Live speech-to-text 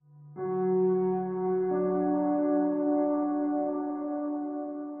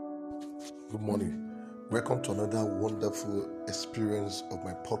Good morning. Welcome to another wonderful experience of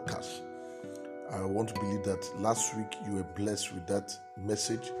my podcast. I want to believe that last week you were blessed with that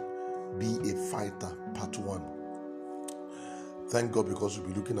message, Be a Fighter, Part 1. Thank God because we'll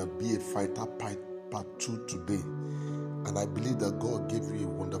be looking at Be a Fighter, Part 2 today. And I believe that God gave you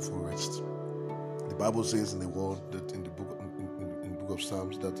a wonderful rest. The Bible says in the word that in the book of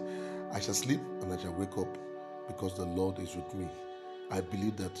Psalms that I shall sleep and I shall wake up because the Lord is with me. I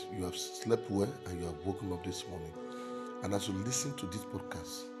believe that you have slept well and you have woken up this morning. And as you listen to this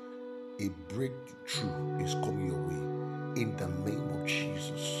podcast, a breakthrough is coming your way in the name of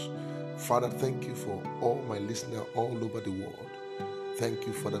Jesus. Father, thank you for all my listeners all over the world. Thank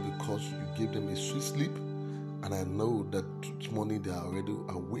you, Father, because you gave them a sweet sleep. And I know that this morning they are already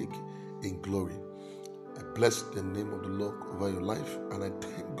awake in glory. I bless the name of the Lord over your life. And I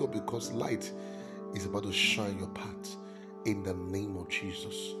thank God because light is about to shine your path. In the name of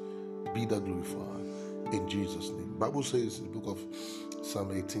Jesus, be thou glorified in Jesus' name. Bible says in the book of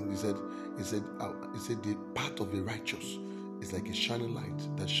Psalm 18, it said the path of the righteous is like a shining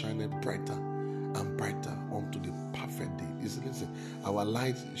light that shineth brighter and brighter unto the perfect day. Listen, our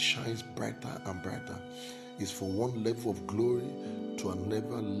light shines brighter and brighter. It's from one level of glory to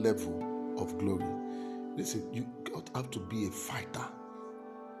another level of glory. Listen, you don't have to be a fighter.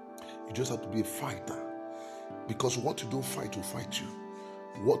 You just have to be a fighter. Because what you don't fight will fight you.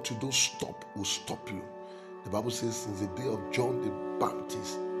 What you don't stop will stop you. The Bible says since the day of John the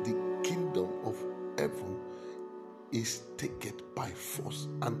Baptist, the kingdom of heaven is taken by force.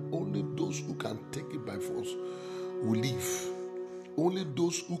 And only those who can take it by force will live. Only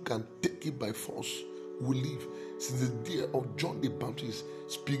those who can take it by force will live. Since the day of John the Baptist,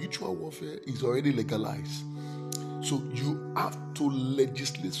 spiritual warfare is already legalized. So you have to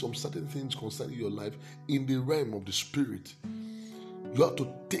legislate some certain things concerning your life in the realm of the spirit. You have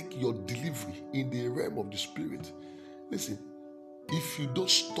to take your delivery in the realm of the spirit. Listen, if you don't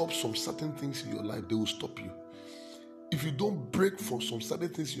stop some certain things in your life, they will stop you. If you don't break from some certain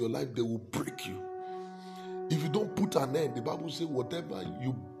things in your life, they will break you. If you don't put an end, the Bible says whatever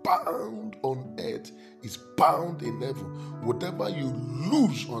you bound on earth is bound in heaven. Whatever you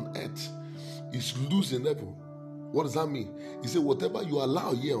lose on earth is loose in heaven. What does that mean? He said, whatever you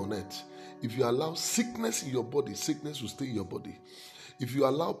allow here on earth, if you allow sickness in your body, sickness will stay in your body. If you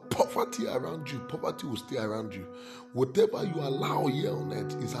allow poverty around you, poverty will stay around you. Whatever you allow here on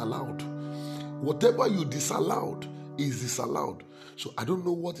earth is allowed. Whatever you disallowed is disallowed. So I don't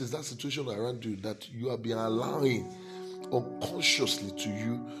know what is that situation around you that you have been allowing unconsciously to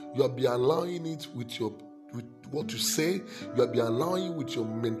you. You have been allowing it with what you say. You have been allowing with your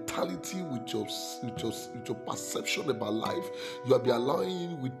mentality, with your perception about life. You have been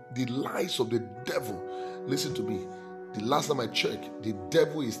allowing with the lies of the devil. Listen to me. The last time I checked, the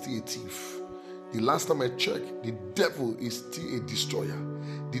devil is still a thief. The last time I checked, the devil is still a destroyer.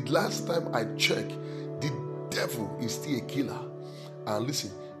 The last time I checked, the devil is still a killer. And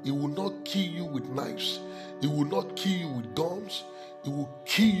listen, he will not kill you with knives. He will not kill you with guns. He will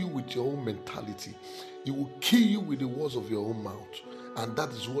kill you with your own mentality. He will kill you with the words of your own mouth. And that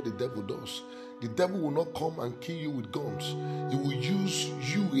is what the devil does. The devil will not come and kill you with guns. He will use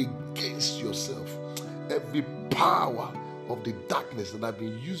you against yourself. Every power of the darkness that have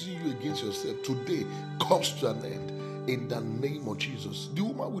been using you against yourself today comes to an end in the name of Jesus. The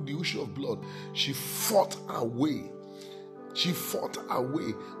woman with the issue of blood, she fought her way. She fought her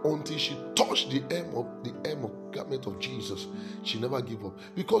way until she touched the hem of garment of Jesus. She never gave up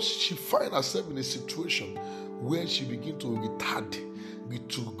because she find herself in a situation where she begin to retard,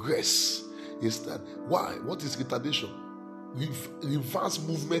 retrogress. Why? What is retardation? Reverse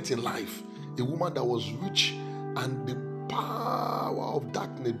movement in life. A woman that was rich and the power of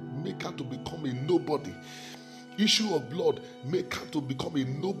darkness make her to become a nobody. Issue of blood make her to become a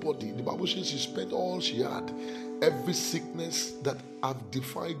nobody. The Bible says she spent all she had. Every sickness that have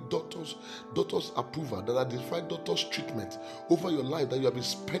defied doctors' approval, that have defied doctors' treatment over your life, that you have been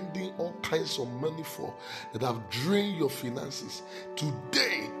spending all kinds of money for, that have drained your finances,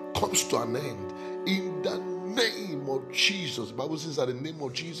 today comes to an end in the name of Jesus. The Bible says that in the name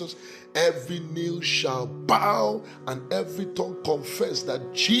of Jesus, every knee shall bow and every tongue confess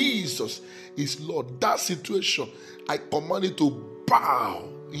that Jesus is Lord. That situation, I command it to bow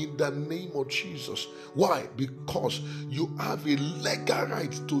in the name of Jesus. Why? Because you have a legal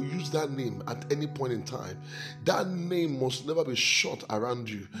right to use that name at any point in time. That name must never be shut around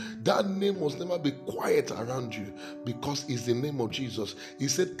you. That name must never be quiet around you, because it's the name of Jesus. He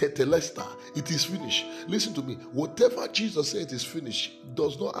said, Tetelesta, it is finished. Listen to me. Whatever Jesus said it is finished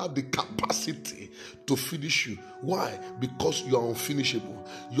does not have the capacity to finish you. Why? Because you are unfinishable.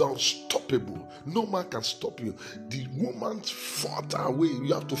 You are unstoppable. No man can stop you. The woman fought her way.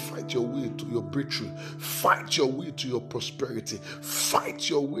 You have to fight your way to your breakthrough. Fight your way to your prosperity. Fight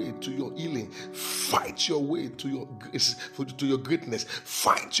your way to your healing. Fight your way to your grace, to your greatness.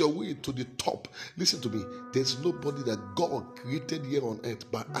 Fight your way to the top. Listen to me. There's nobody that God created here on earth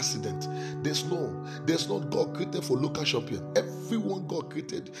by accident. There's not God created for local champion. Everyone God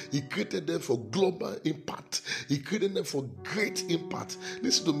created, He created them for global impact. He created them for great impact.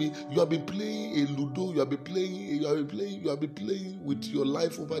 Listen to me. You have been playing a Ludo. You have been playing with your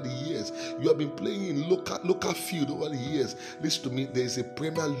life over the years. You have been playing in local field over the years. Listen to me. There is a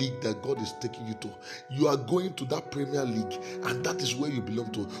Premier League that God is taking you to. You are going to that Premier League, and that is where you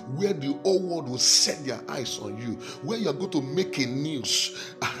belong to. Where the whole world will set their eyes on you. Where you are going to make a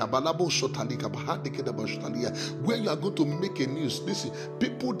news. Where you are going to make a news. Listen,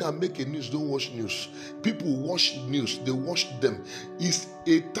 people that make a news don't watch news. People watch news. They watch them. It's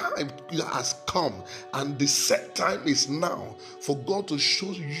a time that has come, and the set time is now for God to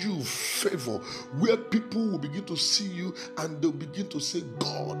show you favor, where people will begin to see you and they'll begin to say,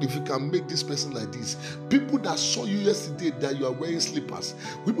 God, if you can make this person like this. People that saw you yesterday that you are wearing slippers,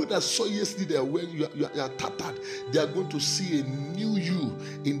 people that saw you yesterday that you are tattered, they are going to see a new you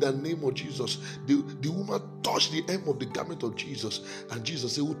in the name of Jesus. The woman touched the hem of the garment of Jesus, and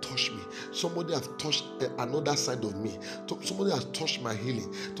Jesus said, who touched me? Somebody has touched another side of me. Somebody has touched my healing.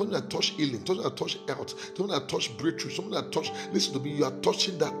 Somebody has touched healing. Somebody has touched health. Somebody has touched breakthrough. Somebody has touched. Listen to me. You are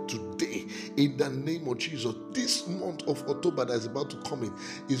touching that today in the name of Jesus. This month of October that is about to come in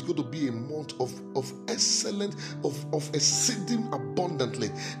is going to be a month of excellent, of exceeding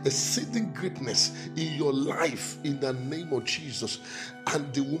abundantly, exceeding greatness in your life in the name of Jesus.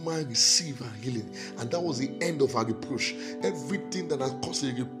 And the woman received her healing, and that was the end of her reproach. Everything that has caused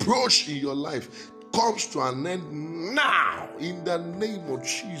a reproach in your life comes to an end now in the name of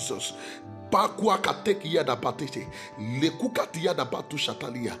Jesus. The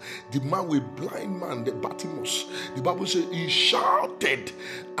man with blind man, the Bartimaeus, the Bible says he shouted,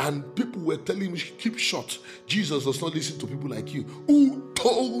 and people were telling him, keep shut. Jesus does not listen to people like you. Who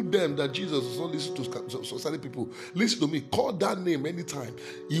told them that Jesus does not listen to society people? Listen to me. Call that name anytime.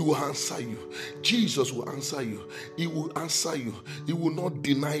 He will answer you. Jesus will answer you. He will answer you. He will not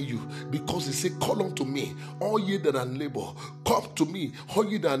deny you, because he said, call unto me, all ye that are labor. Come to me, all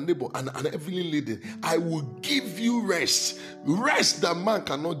ye that are labor and heavily laden. I will give you rest. Rest that man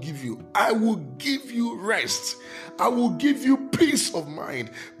cannot give you. I will give you rest. I will give you peace of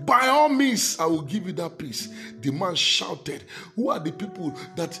mind. By all means, I will give you that peace. The man shouted. Who are the people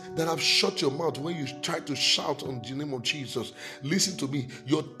that have shut your mouth when you try to shout on the name of Jesus? Listen to me.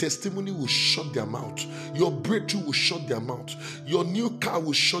 Your testimony will shut their mouth. Your breakthrough will shut their mouth. Your new car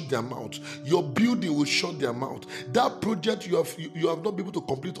will shut their mouth. Your building will shut their mouth. That project you have not been able to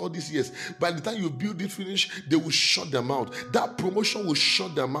complete all these years, by the time you build it finish, they will shut their mouth. That promotion will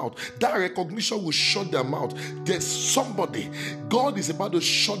shut their mouth. That recognition will shut their mouth. There's somebody, God is about to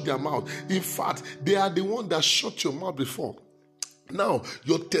shut their mouth. In fact, they are the one that shut your mouth before. Now,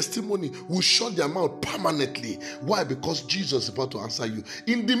 your testimony will shut their mouth permanently. Why? Because Jesus is about to answer you.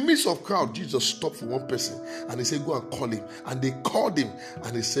 In the midst of crowd, Jesus stopped for one person and he said, go and call him. And they called him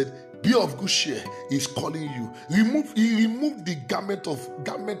and he said, be of good cheer. He's calling you. He removed the garment of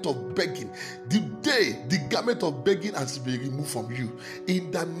begging. The garment of begging has been removed from you. In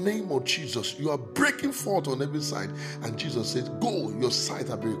the name of Jesus, you are breaking forth on every side. And Jesus said, go, your sight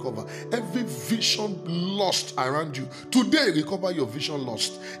has been recovered. Every vision lost around you, today recover your vision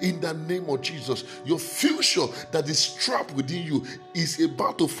lost. In the name of Jesus, your future that is trapped within you is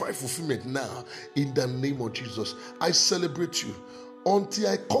about to find fulfillment now. In the name of Jesus, I celebrate you. Until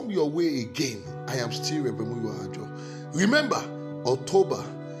I come your way again, I am still Reverend Muyiwa. Remember, October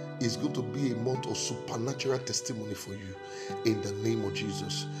is going to be a month of supernatural testimony for you in the name of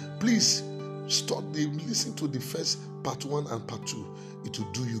Jesus. Please listen to the first part 1 and part 2. It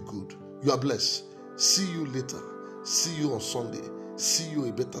will do you good. You are blessed. See you later. See you on Sunday. See you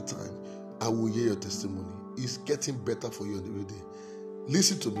a better time. I will hear your testimony. It's getting better for you every day.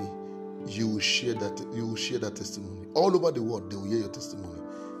 Listen to me. You will share that testimony. All over the world, they will hear your testimony.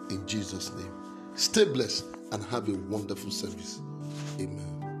 In Jesus' name. Stay blessed and have a wonderful service.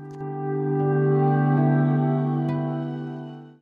 Amen.